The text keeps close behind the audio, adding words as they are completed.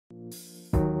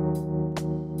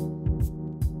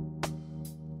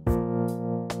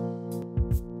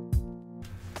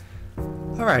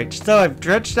Alright, so I've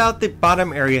dredged out the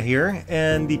bottom area here,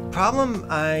 and the problem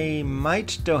I might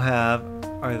still have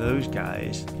are those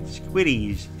guys.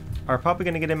 Squiddies are probably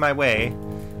going to get in my way,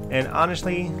 and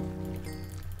honestly,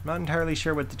 I'm not entirely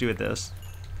sure what to do with this.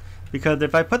 Because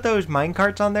if I put those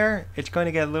minecarts on there, it's going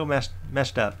to get a little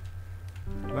messed up.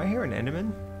 Do I hear an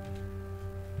Enderman?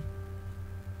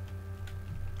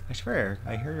 I swear,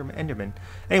 I hear an Enderman.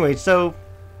 Anyway, so...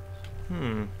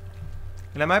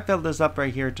 And I might build this up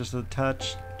right here just a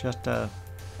touch, just to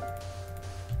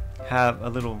have a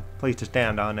little place to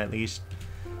stand on at least.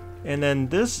 And then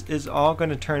this is all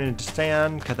going to turn into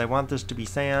sand, because I want this to be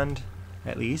sand,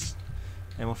 at least.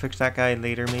 And we'll fix that guy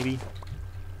later, maybe.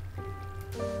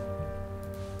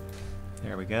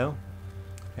 There we go.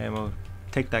 And we'll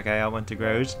take that guy out once it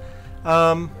grows.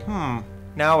 Now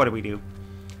what do we do?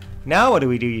 Now what do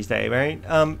we do, you say, right?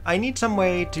 I need some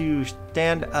way to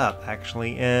stand up,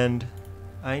 actually, and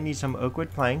I need some oak wood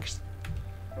planks.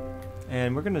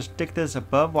 And we're going to stick this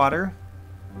above water.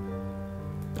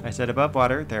 I said above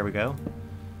water. There we go.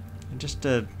 And just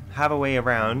to have a way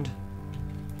around.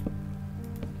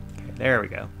 Okay, there we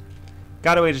go.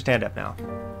 Got a way to stand up now.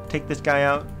 Take this guy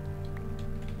out.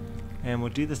 And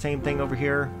we'll do the same thing over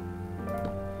here.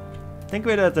 Think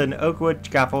of it as an oak wood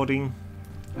scaffolding.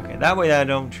 Okay, that way I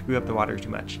don't screw up the water too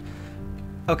much.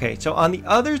 Okay, so on the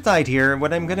other side here,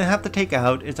 what I'm going to have to take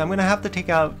out is I'm going to have to take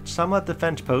out some of the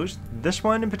fence posts. This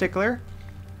one in particular.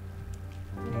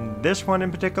 This one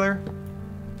in particular.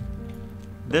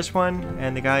 This one,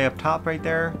 and the guy up top right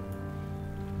there.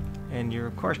 And you're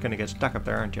of course going to get stuck up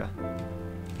there, aren't you?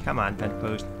 Come on, fence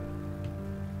post.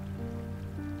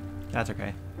 That's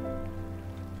okay.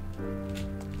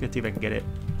 Let's see if I can get it.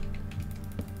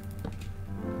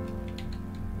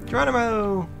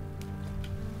 Geronimo!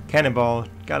 Cannonball.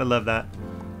 Gotta love that.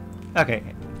 Okay,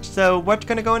 so what's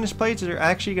going to go in this place are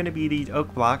actually going to be these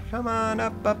oak blocks. Come on,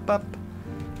 up, up, up.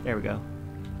 There we go.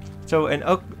 So an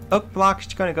oak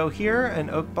block's going to go here, an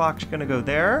oak block's going to go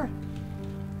there.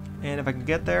 And if I can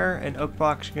get there, an oak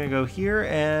block's going to go here,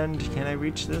 and can I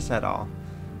reach this at all?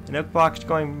 An oak block's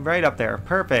going right up there.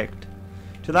 Perfect.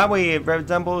 So that way it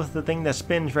resembles the thing that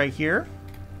spins right here.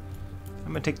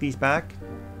 I'm going to take these back.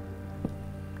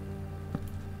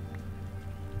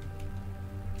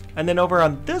 And then over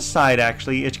on this side,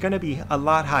 actually, it's going to be a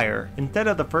lot higher. Instead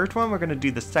of the first one, we're going to do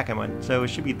the second one. So it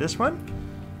should be this one.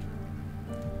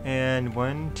 And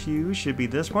 1, 2 should be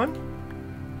this one.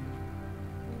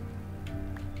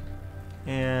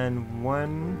 And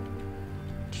 1,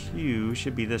 2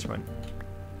 should be this one.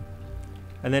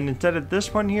 And then instead of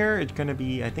this one here, it's going to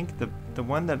be, I think, the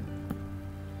one that...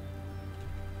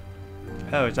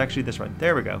 Oh, it's actually this one.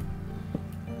 There we go.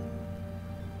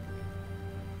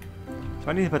 So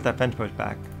I need to put that fence post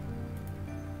back.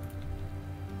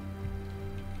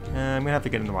 I'm going to have to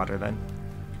get in the water then.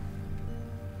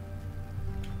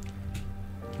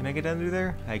 Can I get under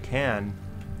there? I can.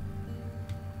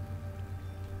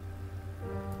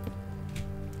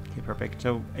 Okay, perfect.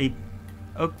 So a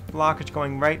oak block is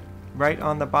going right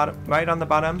on the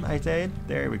bottom, I said.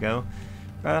 There we go.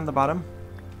 Right on the bottom.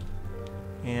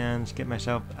 And let's get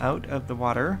myself out of the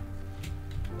water.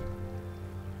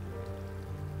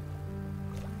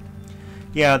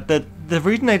 Yeah, the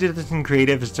reason I did this in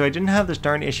creative is so I didn't have this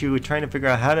darn issue with trying to figure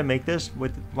out how to make this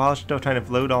while still trying to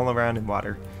float all around in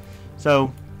water.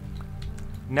 So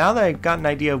now that I've got an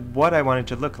idea of what I want it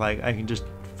to look like, I can just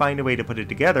find a way to put it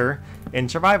together in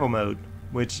survival mode,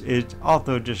 which is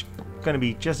also just going to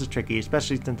be just as tricky,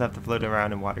 especially since I have to float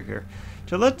around in water here.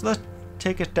 So let's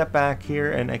take a step back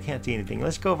here, and I can't see anything.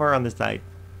 Let's go over on this side.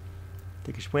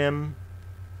 Take a swim.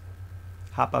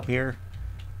 Hop up here.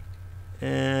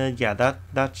 Yeah,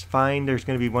 that's fine. There's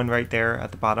going to be one right there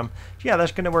at the bottom. Yeah,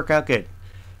 that's going to work out good.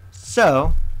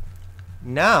 So,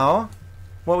 now,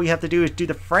 what we have to do is do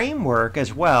the framework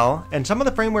as well. And some of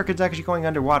the framework is actually going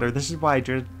underwater. This is why I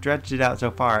dredged it out so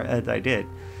far as I did.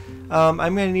 I'm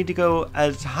going to need to go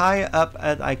as high up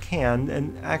as I can.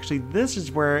 And actually, this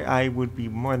is where I would be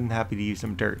more than happy to use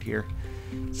some dirt here.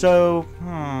 So,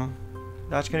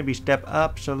 that's going to be step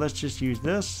up. So let's just use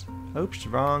this. Oops,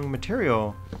 wrong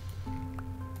material.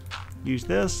 Use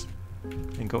this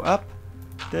and go up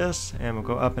this, and we'll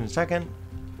go up in a second.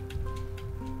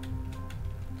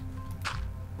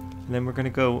 And then we're going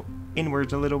to go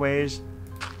inwards a little ways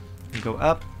and go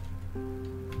up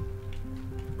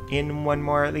in one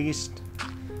more at least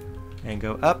and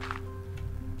go up.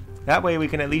 That way we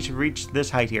can at least reach this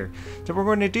height here. So what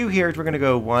we're going to do here is we're going to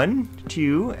go 1,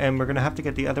 2, and we're going to have to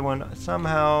get the other one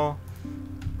somehow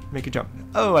make a jump.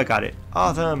 Oh, I got it.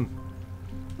 Awesome.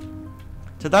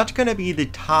 So that's going to be the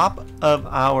top of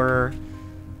our...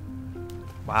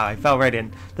 Wow, I fell right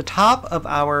in. The top of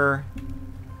our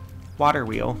water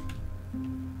wheel.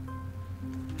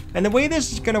 And the way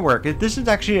this is going to work is this is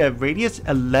actually a radius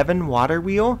 11 water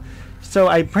wheel. So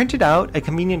I printed out a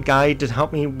convenient guide to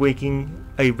help me making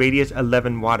a radius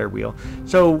 11 water wheel.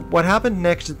 So what happens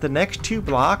next is the next 2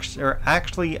 blocks are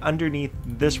actually underneath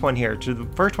this one here. So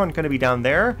the first one's going to be down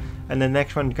there, and the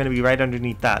next one's going to be right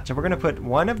underneath that. So we're going to put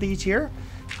one of these here,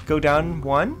 go down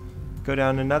one, go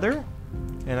down another,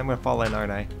 and I'm going to fall in,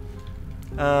 aren't I?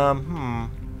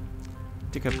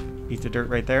 Take a piece of dirt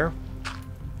right there.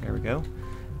 There we go.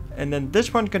 And then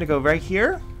this one's going to go right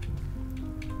here.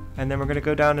 And then we're going to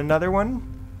go down another one.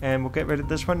 And we'll get rid of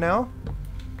this one now,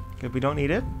 because we don't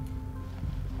need it.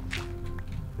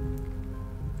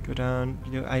 Go down.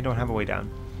 I don't have a way down.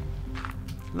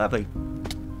 Lovely.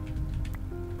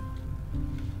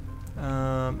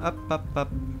 Up, up, up.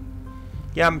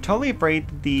 Yeah, I'm totally afraid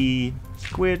that the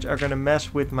squids are going to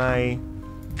mess with my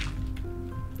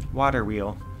water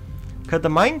wheel. Because the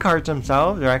mine carts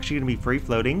themselves are actually going to be free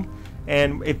floating.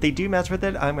 And if they do mess with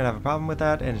it, I'm going to have a problem with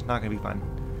that, and it's not going to be fun.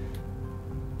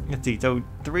 Let's see, so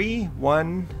 3,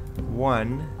 1,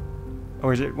 1.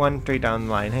 Or is it 1 straight down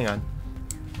the line? Hang on.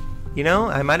 You know,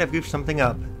 I might have goofed something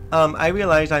up. I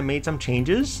realized I made some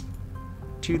changes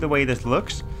to the way this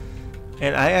looks.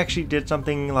 And I actually did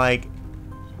something like...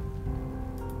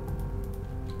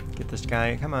 Get this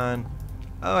guy, come on.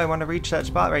 Oh, I want to reach that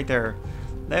spot right there.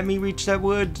 Let me reach that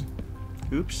wood.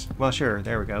 Oops. Well, sure,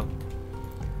 there we go.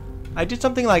 I did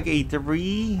something like a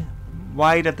 3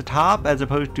 wide at the top as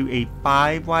opposed to a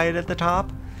 5 wide at the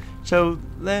top. So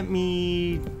let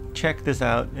me check this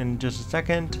out in just a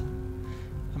second.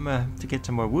 I'm gonna have to get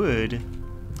some more wood.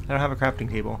 I don't have a crafting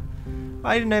table.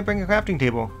 Why didn't I bring a crafting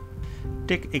table?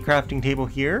 Stick a crafting table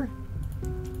here.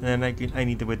 And then I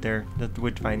need the wood there. The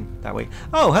wood's fine that way.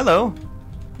 Oh, hello!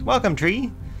 Welcome,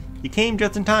 tree! You came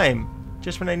just in time.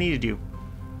 Just when I needed you.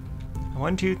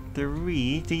 1, 2,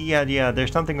 3. See, yeah,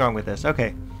 there's something wrong with this.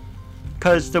 Okay.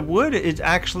 Because the wood is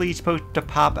actually supposed to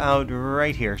pop out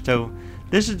right here. So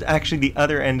this is actually the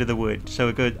other end of the wood. So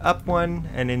it goes up 1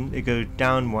 and then it goes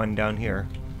down 1 down here.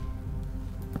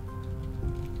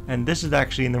 And this is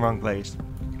actually in the wrong place.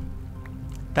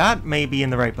 That may be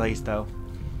in the right place though.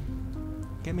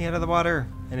 Get me out of the water.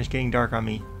 And it's getting dark on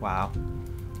me. Wow.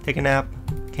 Take a nap.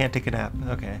 Can't take a nap.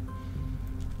 Okay.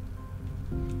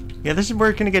 Yeah, this is where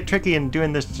it's going to get tricky in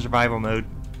doing this survival mode.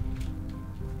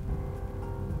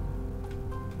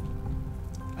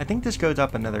 I think this goes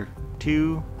up another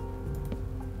 2.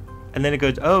 And then it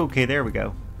goes, oh, okay, there we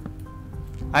go.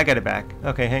 I got it back.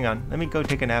 Okay, hang on. Let me go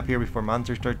take a nap here before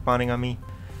monsters start spawning on me.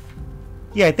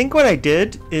 Yeah, I think what I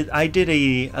did is I did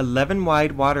a 11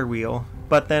 wide water wheel,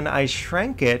 but then I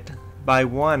shrank it by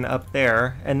 1 up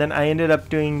there, and then I ended up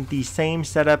doing the same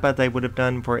setup as I would have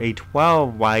done for a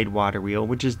 12 wide water wheel,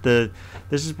 which is this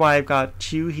is why I've got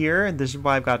 2 here, and this is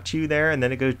why I've got 2 there, and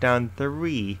then it goes down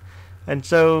 3. And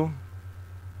so,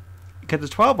 because the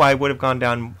 12 wide would have gone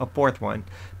down a 4th one,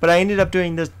 but I ended up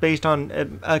doing this based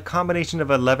on a combination of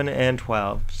 11 and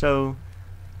 12. So,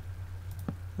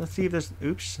 let's see if this,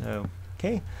 oops, oh,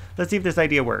 okay, let's see if this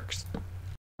idea works.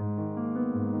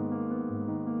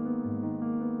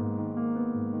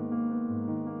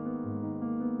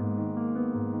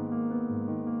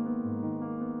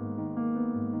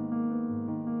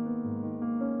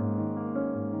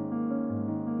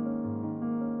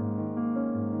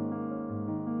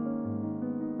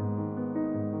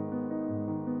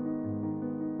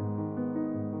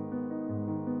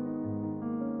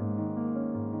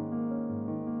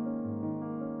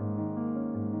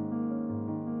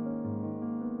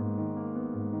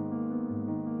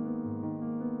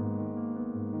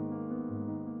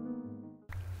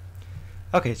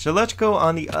 Okay, so let's go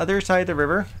on the other side of the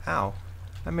river. Ow.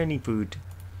 I'm gonna need food.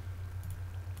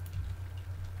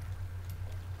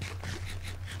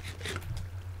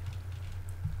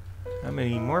 I'm gonna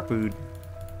need more food.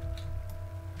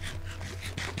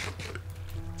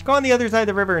 Let's go on the other side of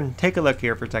the river and take a look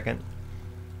here for a second.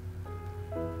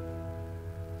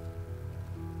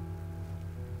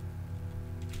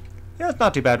 Yeah, it's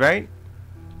not too bad, right?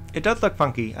 It does look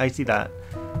funky. I see that.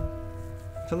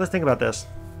 So let's think about this.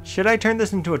 Should I turn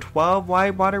this into a 12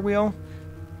 wide water wheel?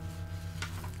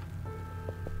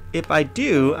 If I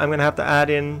do, I'm going to have to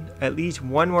add in at least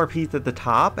 1 more piece at the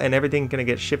top, and everything's going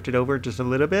to get shifted over just a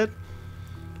little bit.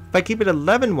 If I keep it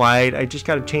 11 wide, I just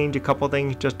got to change a couple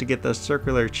things just to get the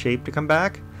circular shape to come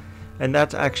back. And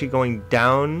that's actually going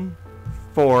down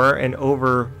 4 and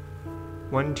over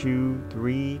 1, 2,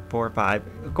 3, 4,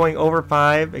 5. Going over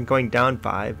 5 and going down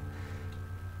 5.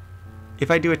 If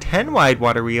I do a 10 wide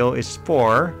water wheel is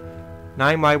 4,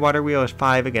 9 wide water wheel is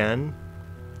 5 again,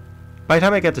 by the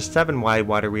time I get to 7 wide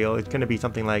water wheel, it's going to be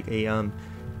something like a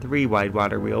 3 wide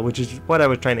water wheel, which is what I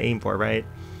was trying to aim for, right?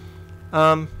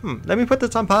 Let me put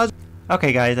this on pause.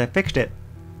 Okay guys, I fixed it.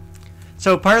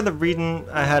 So part of the reason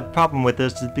I had a problem with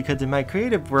this is because in my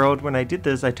creative world, when I did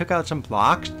this, I took out some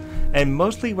blocks, and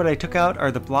mostly what I took out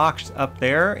are the blocks up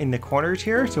there in the corners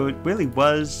here, so it really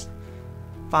was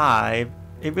 5.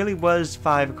 It really was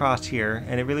 5 across here,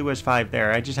 and it really was 5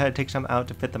 there. I just had to take some out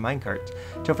to fit the minecarts.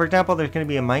 So for example, there's going to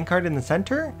be a minecart in the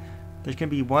center. There's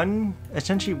going to be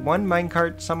essentially one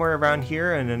minecart somewhere around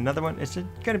here, and another one. It's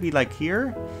going to be like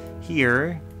here,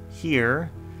 here, here.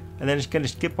 And then it's going to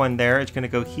skip one there, it's going to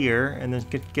go here, and then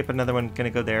skip another one, going to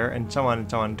go there, and so on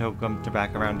until it comes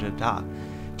back around to the top.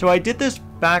 So I did this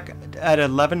back at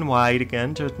 11 wide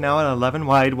again, so it's now at 11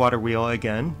 wide water wheel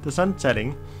again. The sun's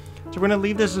setting. So we're going to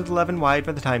leave this at 11 wide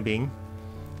for the time being.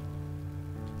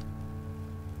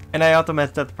 And I also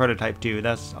messed up the prototype too,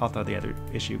 that's also the other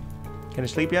issue. Can I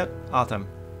sleep yet? Awesome.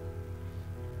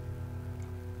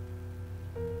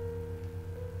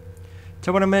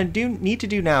 So what I'm going to need to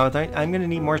do now is I'm going to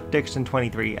need more sticks than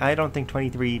 23. I don't think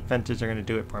 23 fences are going to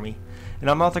do it for me. And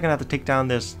I'm also going to have to take down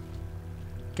this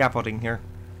scaffolding here.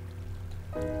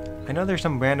 I know there's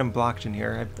some random blocks in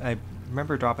here. I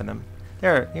remember dropping them.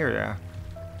 Here they are.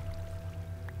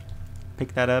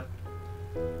 Pick that up.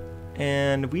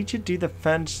 And we should do the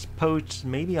fence posts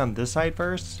maybe on this side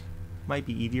first. Might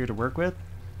be easier to work with.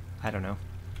 I don't know.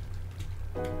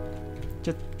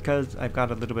 Just because I've got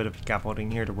a little bit of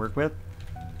scaffolding here to work with.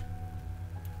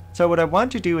 So what I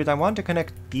want to do is I want to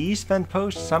connect these fence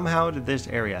posts somehow to this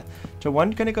area. So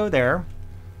one's going to go there.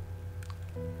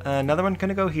 Another one's going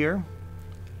to go here.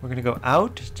 We're going to go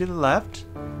out to the left.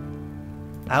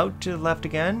 Out to the left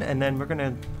again. And then we're going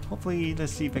to hopefully,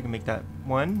 let's see if I can make that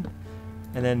 1.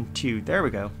 And then 2. There we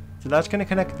go. So that's going to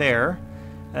connect there.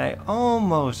 And I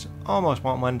almost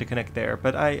want one to connect there.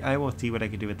 But I will see what I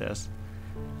can do with this.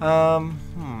 I'm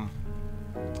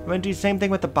going to do the same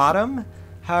thing with the bottom.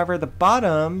 However, the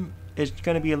bottom is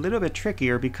going to be a little bit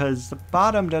trickier because the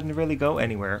bottom doesn't really go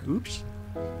anywhere. Oops.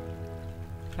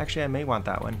 Actually, I may want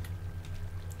that one.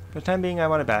 For the time being, I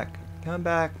want it back. Come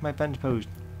back, my fence post.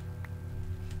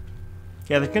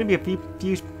 Yeah, there's going to be a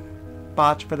few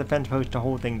spots for the fence post to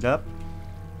hold things up.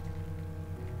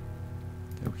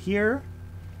 So here,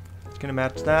 it's going to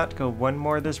match that. Go one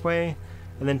more this way.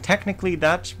 And then technically,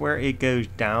 that's where it goes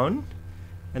down.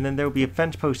 And then there will be a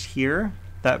fence post here.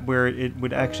 That where it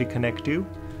would actually connect to.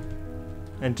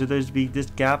 And so there's be this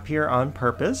gap here on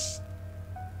purpose.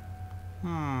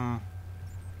 Yeah,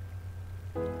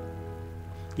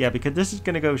 because this is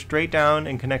going to go straight down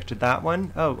and connect to that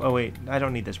one. Oh wait, I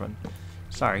don't need this one.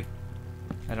 Sorry.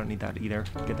 I don't need that either.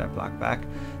 Get that block back.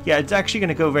 Yeah, it's actually going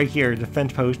to go right here, the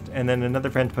fence post, and then another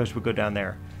fence post will go down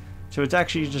there. So it's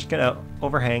actually just going to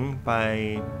overhang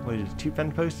by, what is it, 2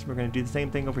 fence posts. We're going to do the same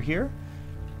thing over here.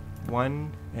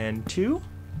 1 and 2.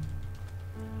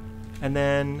 And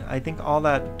then I think all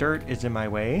that dirt is in my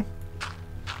way.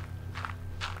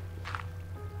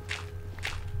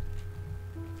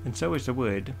 And so is the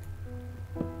wood.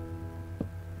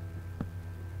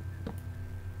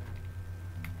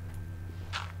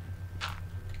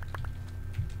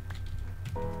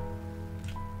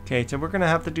 Okay, so we're going to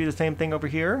have to do the same thing over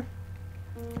here.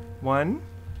 1. And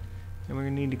we're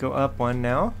going to need to go up 1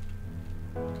 now.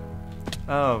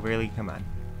 Oh, really? Come on.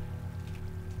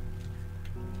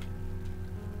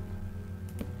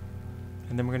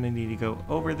 And then we're going to need to go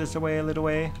over this away a little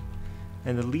way.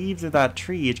 And the leaves of that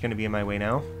tree is going to be in my way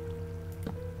now.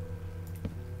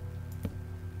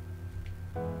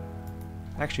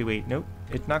 Actually, wait. Nope.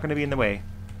 It's not going to be in the way.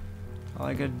 All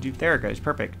I got to do... There it goes.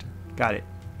 Perfect. Got it.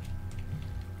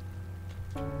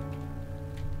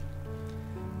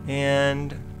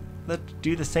 And let's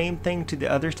do the same thing to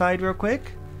the other side real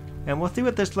quick. And we'll see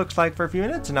what this looks like for a few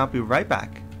minutes, and I'll be right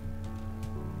back.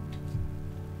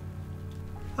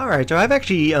 Alright, so I've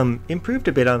actually improved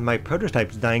a bit on my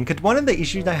prototype design, because one of the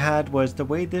issues I had was the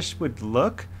way this would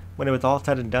look when it was all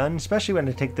said and done, especially when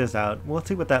I take this out. We'll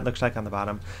see what that looks like on the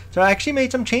bottom. So I actually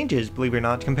made some changes, believe it or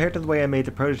not, compared to the way I made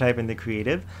the prototype in the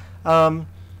creative. So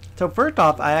first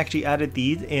off, I actually added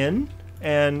these in,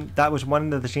 and that was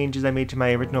one of the changes I made to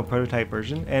my original prototype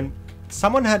version. And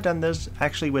someone had done this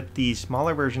actually with the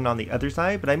smaller version on the other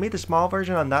side, but I made the small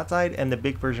version on that side and the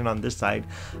big version on this side.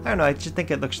 I don't know, I just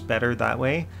think it looks better that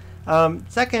way.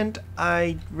 Second,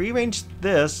 I rearranged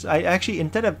this. I actually,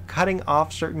 instead of cutting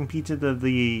off certain pieces of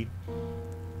the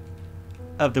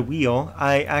wheel,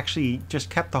 I actually just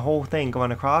kept the whole thing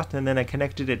going across, and then I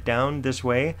connected it down this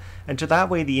way. And so that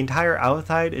way the entire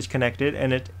outside is connected,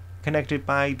 and it's connected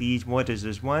by these, what is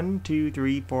this, 1, 2,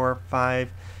 3, 4,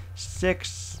 5,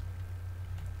 6,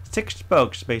 6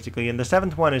 spokes basically, and the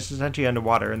 7th one is essentially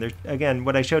underwater. And there's, again,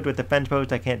 what I showed with the fence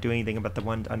post, I can't do anything about the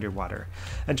ones underwater.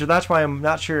 And so that's why I'm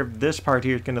not sure if this part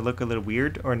here is going to look a little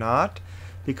weird or not,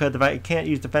 because if I can't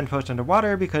use the fence post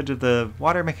underwater because of the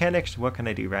water mechanics, what can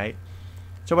I do, right?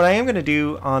 So what I am going to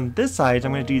do on this side is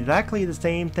I'm going to do exactly the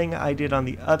same thing I did on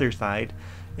the other side,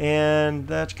 and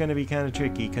that's going to be kind of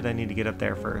tricky because I need to get up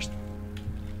there first.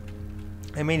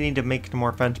 I may need to make some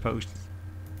more fence posts.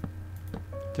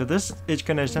 So this is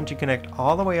going to essentially connect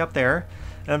all the way up there,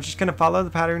 and I'm just going to follow the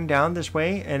pattern down this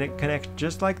way, and it connects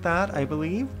just like that, I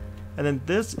believe. And then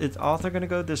this is also going to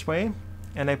go this way,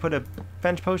 and I put a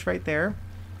fence post right there.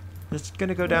 This is going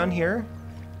to go down here,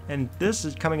 and this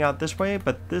is coming out this way,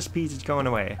 but this piece is going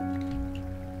away.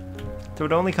 So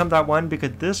it only comes out one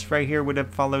because this right here would have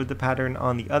followed the pattern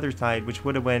on the other side, which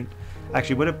would have went,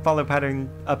 actually would have followed pattern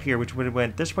up here, which would have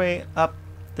went this way, up,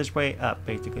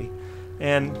 basically.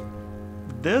 And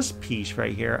this piece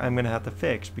right here I'm going to have to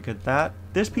fix because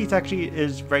this piece actually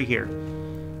is right here.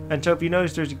 And so if you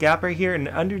notice there's a gap right here, and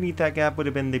underneath that gap would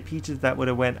have been the pieces that would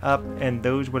have went up, and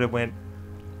those would have went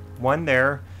one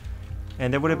there,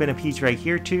 and there would have been a piece right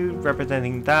here too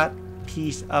representing that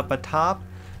piece up atop.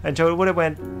 And so it would have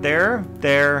went there,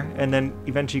 there, and then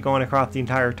eventually going across the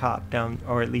entire top down,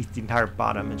 or at least the entire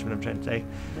bottom is what I'm trying to say.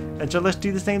 And so let's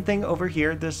do the same thing over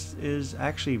here. This is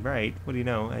actually right. What do you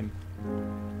know?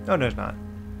 Oh no, it's not.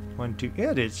 1, 2, yeah,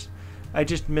 it is. I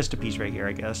just missed a piece right here,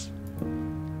 I guess.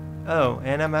 Oh,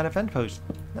 and I'm out of fence post.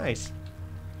 Nice.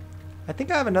 I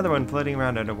think I have another one floating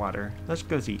around underwater. Let's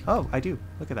go see. Oh, I do.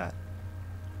 Look at that.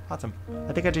 Awesome.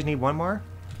 I think I just need one more.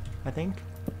 I think.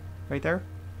 Right there.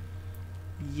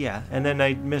 Yeah, and then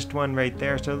I missed one right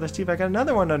there. So let's see if I got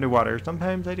another one underwater.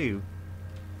 Sometimes I do.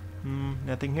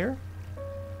 Nothing here.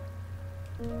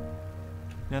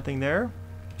 Nothing there.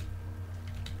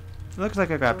 Looks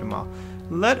like I grabbed them all.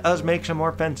 Let us make some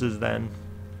more fences then.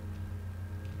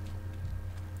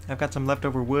 I've got some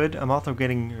leftover wood. I'm also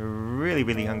getting really,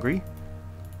 really hungry.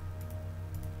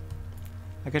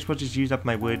 I guess we'll just use up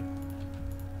my wood.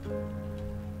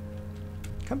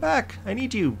 Come back! I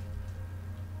need you!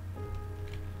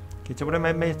 Okay, so what am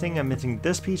I missing? I'm missing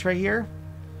this piece right here.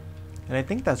 And I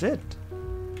think that's it.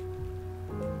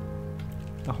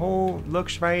 The hole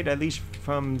looks right, at least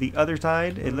from the other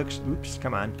side. It looks... Oops,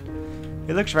 come on.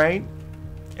 It looks right.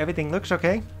 Everything looks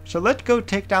okay. So let's go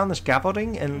take down the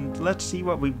scaffolding and let's see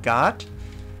what we've got.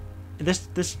 This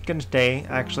is going to stay,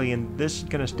 actually, and this is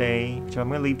going to stay. So I'm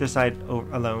going to leave this side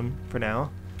alone for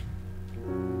now.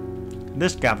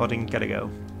 This scaffolding's got to go.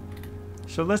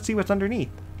 So let's see what's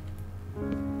underneath.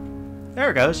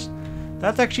 There it goes.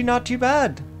 That's actually not too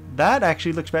bad. That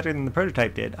actually looks better than the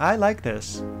prototype did. I like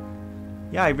this.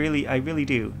 Yeah, I really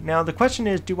do. Now the question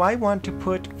is, do I want to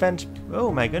put fence...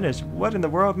 Oh my goodness, what in the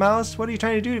world, Mouse? What are you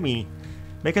trying to do to me?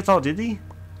 Make us all dizzy?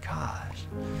 Gosh.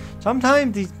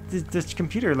 Sometimes this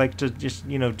computer likes to just,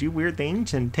 you know, do weird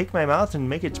things and take my mouse and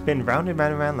make it spin round and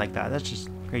round and round like that. That's just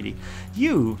crazy.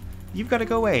 You've got to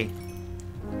go away.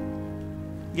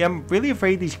 Yeah, I'm really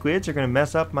afraid these squids are going to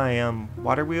mess up my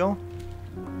water wheel.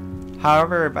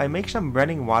 However, if I make some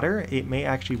running water, it may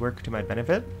actually work to my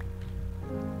benefit.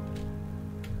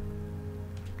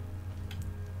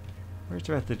 Where's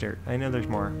the rest of the dirt? I know there's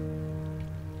more.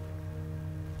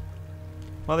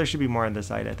 Well, there should be more on this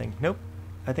side, I think. Nope.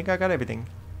 I think I got everything.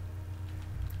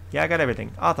 Yeah, I got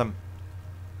everything. Awesome.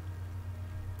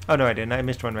 Oh, no, I didn't. I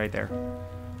missed one right there.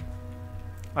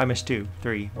 I missed 2,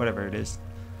 3, whatever it is.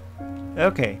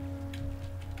 Okay.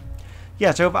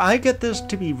 Yeah, so if I get this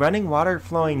to be running water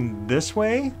flowing this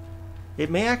way, it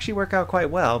may actually work out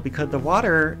quite well because the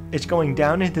water is going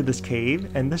down into this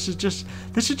cave, and this is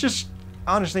just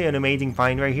honestly an amazing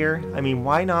find right here. I mean,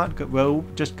 why not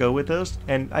just go with this?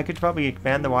 And I could probably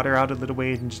expand the water out a little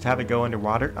ways and just have it go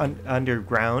underwater,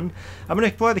 underground. I'm gonna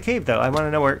explore the cave though. I want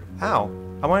to know where.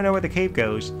 I want to know where the cave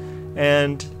goes,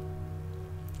 and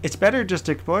it's better just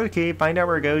to explore the cave, find out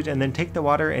where it goes, and then take the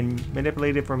water and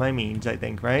manipulate it for my means. I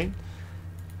think, right?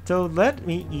 So let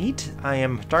me eat. I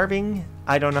am starving.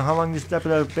 I don't know how long this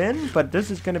episode's been, but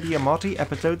this is going to be a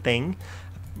multi-episode thing.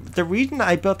 The reason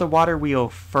I built the water wheel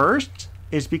first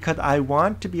is because I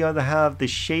want to be able to have the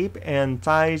shape and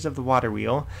size of the water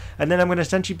wheel, and then I'm going to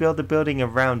essentially build the building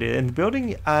around it. And the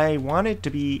building, I want it to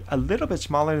be a little bit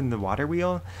smaller than the water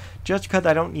wheel, just because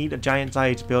I don't need a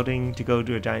giant-sized building to go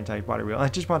to a giant-sized water wheel. I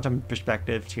just want some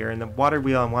perspectives here, and the water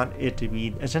wheel, I want it to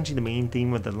be essentially the main theme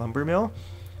with the lumber mill.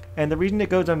 And the reason it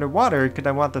goes underwater is because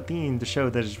I want the theme to show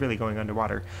that it's really going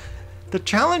underwater. The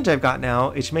challenge I've got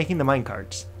now is making the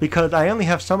minecarts, because I only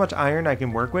have so much iron I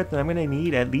can work with, and I'm going to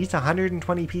need at least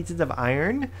 120 pieces of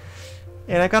iron.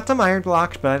 And I got some iron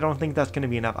blocks, but I don't think that's going to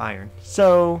be enough iron.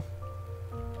 So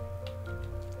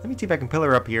Let me see if I can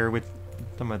pillar up here with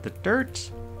some of the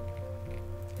dirt.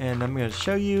 And I'm going to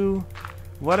show you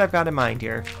what I've got in mind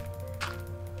here.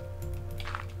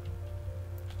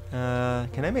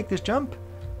 Can I make this jump?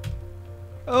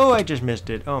 Oh, I just missed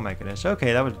it. Oh my goodness.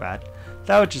 Okay, that was bad.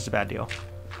 That was just a bad deal.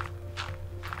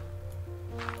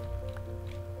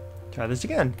 Try this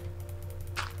again.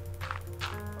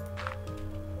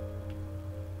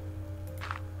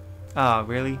 Oh,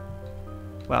 really?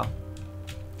 Well.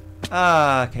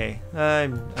 Okay.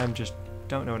 I'm just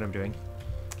don't know what I'm doing.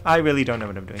 I really don't know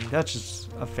what I'm doing. That's just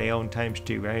a fail times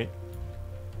 2, right?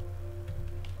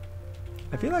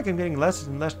 I feel like I'm getting less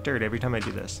and less dirt every time I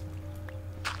do this.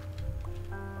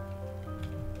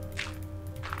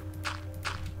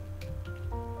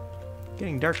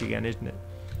 Getting dark again, isn't it?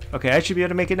 Okay, I should be able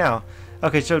to make it now.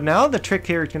 Okay, so now the trick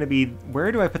here is going to be,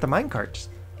 where do I put the minecarts?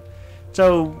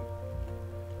 So,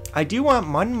 I do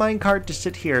want one minecart to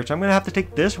sit here, so I'm going to have to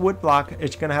take this wood block.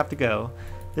 It's going to have to go.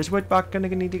 This wood block is going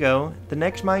to need to go. The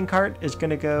next minecart is going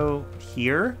to go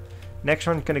here. Next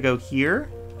one's going to go here.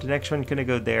 The next one's going to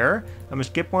go there. I'm going to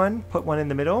skip one, put one in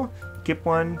the middle. Skip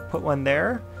one, put one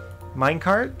there.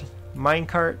 Minecart,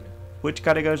 minecart, which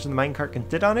got to go so the minecart can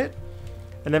sit on it.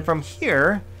 And then from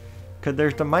here, because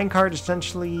there's the minecart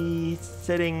essentially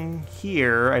sitting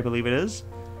here, I believe it is.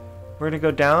 We're going to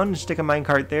go down and stick a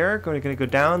minecart there. We're going to go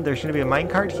down. There's going to be a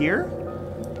minecart here.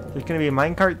 There's going to be a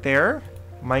minecart there.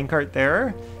 Minecart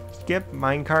there. Skip,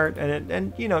 minecart,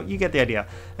 and you know, you get the idea.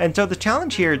 And so the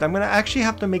challenge here is I'm going to actually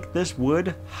have to make this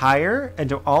wood higher. And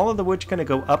so all of the wood's going to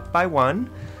go up by 1.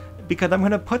 Because I'm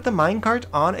going to put the minecart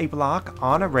on a block,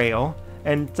 on a rail.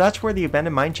 And that's where the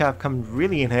abandoned mine shaft comes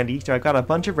really in handy. So I've got a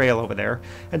bunch of rail over there.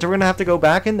 And so we're going to have to go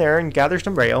back in there and gather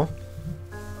some rail.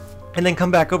 And then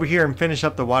come back over here and finish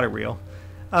up the water wheel.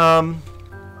 I'm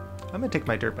going to take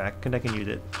my dirt back because I can use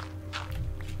it.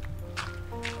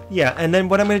 Yeah, and then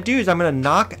what I'm going to do is I'm going to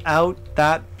knock out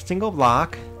that single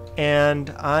block. And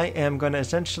I am going to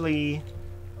essentially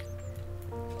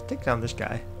take down this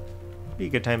guy. Be a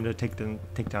good time to take down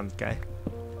this guy.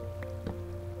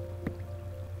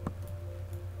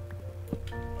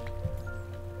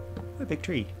 A big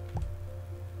tree.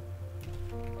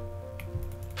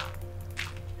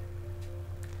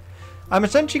 I'm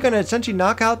essentially going to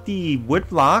knock out the wood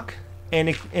block,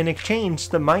 and in exchange,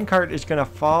 the minecart is going to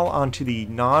fall onto the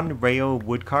non-rail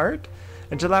wood cart,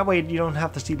 and so that way you don't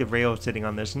have to see the rail sitting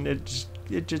on this, and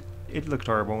it looked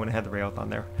horrible when it had the rails on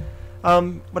there.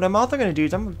 What I'm also going to do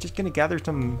is I'm just going to gather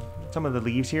some of the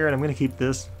leaves here, and I'm going to keep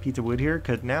this piece of wood here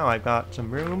because now I've got some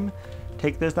room.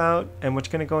 Take this out, and what's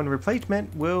going to go in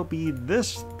replacement will be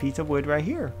this piece of wood right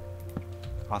here.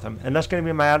 Awesome. And that's going to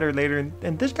be my adder later.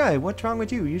 And this guy, what's wrong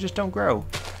with you? You just don't grow.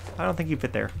 I don't think you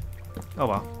fit there. Oh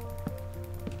well.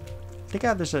 I think I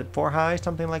have this at 4 high,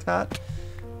 something like that.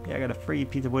 Yeah, I got a free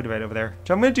piece of wood right over there.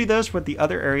 So I'm going to do this with the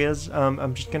other areas.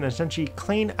 I'm just going to essentially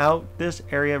clean out this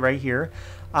area right here.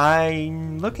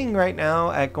 I'm looking right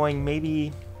now at going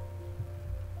maybe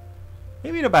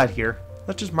to about here.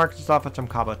 Let's just mark this off with some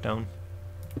cobblestone.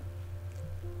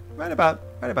 Right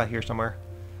about here somewhere.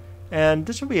 And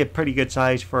this will be a pretty good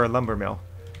size for a lumber mill.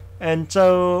 And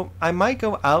so I might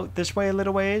go out this way a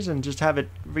little ways and just have it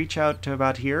reach out to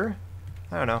about here.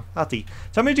 I don't know. I'll see.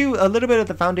 So I'm going to do a little bit of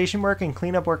the foundation work and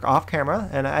cleanup work off camera,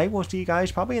 and I will see you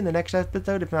guys probably in the next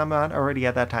episode if I'm not already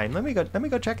at that time. Let me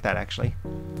go check that actually.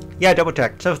 Yeah, double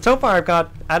check. So far I've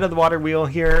got out of the water wheel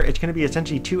here. It's going to be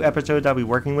essentially 2 episodes I'll be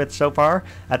working with so far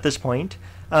at this point.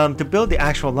 To build the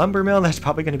actual lumber mill, that's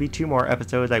probably going to be 2 more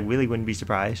episodes. I really wouldn't be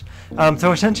surprised.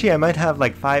 So essentially, I might have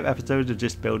like 5 episodes of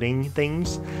just building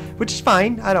things, which is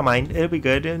fine. I don't mind. It'll be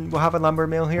good, and we'll have a lumber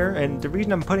mill here. And the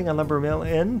reason I'm putting a lumber mill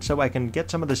in, so I can get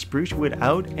some of the spruce wood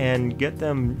out and get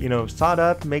them, you know, sawed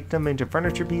up, make them into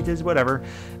furniture pieces, whatever.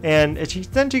 And it's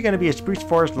essentially going to be a spruce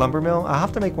forest lumber mill. I'll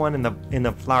have to make one in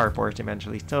the flower forest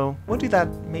eventually. So we'll do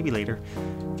that maybe later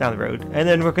down the road. And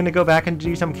then we're going to go back and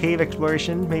do some cave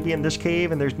exploration, maybe in this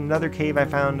cave, and there's another cave I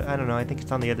found. I don't know, I think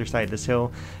it's on the other side of this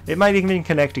hill. It might even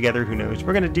connect together, who knows.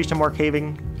 We're going to do some more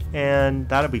caving, and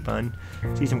that'll be fun.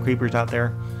 See some creepers out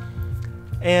there.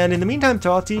 And in the meantime,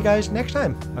 so I'll see you guys next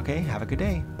time. Okay, have a good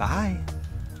day. Bye.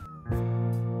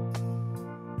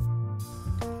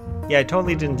 Yeah, I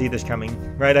totally didn't see this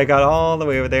coming, right? I got all the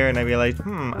way over there and I realized,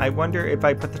 I wonder if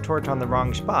I put the torch on the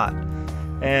wrong spot.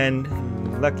 And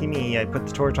lucky me, I put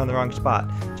the torch on the wrong spot.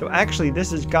 So actually,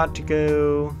 this has got to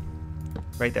go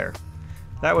right there.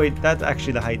 That way, that's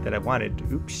actually the height that I wanted.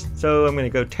 Oops. So I'm going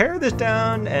to go tear this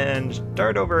down and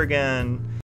start over again.